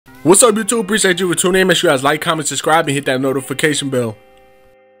What's up, YouTube? Appreciate you for tuning in. Make sure you guys like, comment, subscribe, and hit that notification bell.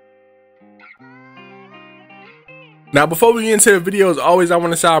 Now, before we get into the video, as always, I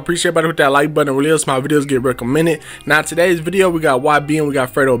want to say I appreciate everybody with that like button. It really helps my videos get recommended. Now, today's video, we got YB and we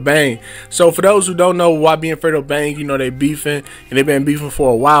got Fredo Bang. So, for those who don't know, YB and Fredo Bang, you know, they beefing, and they've been beefing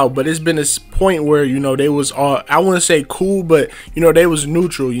for a while. But it's been this point where, you know, they was all, I wouldn't say cool, but, you know, they was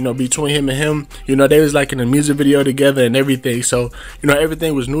neutral, you know, between him and him. You know, they was like in a music video together and everything. So, you know,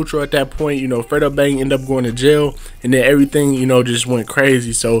 everything was neutral at that point. You know, Fredo Bang ended up going to jail, and then everything, you know, just went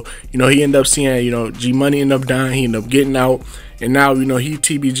crazy. So, you know, he ended up seeing, you know, G Money ended up dying. He ended up getting out, and now, you know, he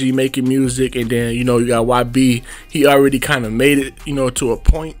TBG making music, and then, you know, you got YB. He already kind of made it, you know, to a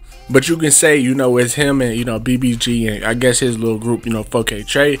point, but you can say, you know, it's him and, you know, BBG and I guess his little group, you know, 4K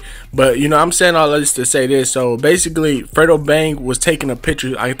Trey. But, you know, I'm saying all this to say this. So basically, Fredo Bang was taking a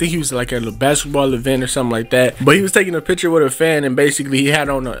picture. I think he was like at a basketball event or something like that, but he was taking a picture with a fan, and basically he had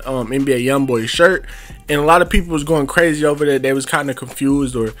on a NBA YoungBoy shirt, and a lot of people was going crazy over there. They was kind of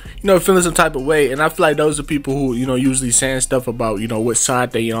confused, or, you know, feeling some type of way. And I feel like those are people who, you know, usually saying stuff about, you know, what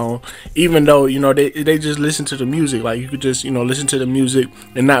side they on, even though, you know, they just listen to the music. Like, you could just, you know, listen to the music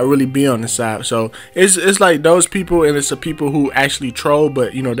and not really be on the side. So it's like those people, and it's the people who actually troll,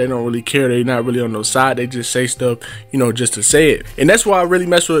 but, you know, they don't really care. They're not really on no side. They just say stuff, you know, just to say it. And that's why I really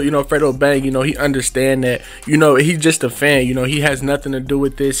mess with, you know, Fredo Bang. You know, he understand that, you know, he's just a fan. You know, he has nothing to do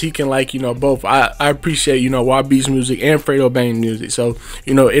with this. He can like, you know, both. I appreciate, you know, YB's music and Fredo Bang's music. So,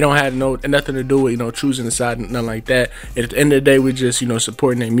 you know, it don't have nothing to do with, you know, choosing a side, nothing like that. At the end of the day, we just, you know,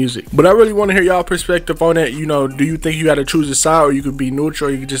 supporting their music. But I really want to hear y'all perspective on it. You know, do you think you got to choose a side, or you could be neutral,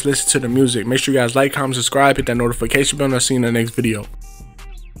 or you could just listen to the music? Make sure you guys like, comment, subscribe, hit that notification bell, and I'll see you in the next video.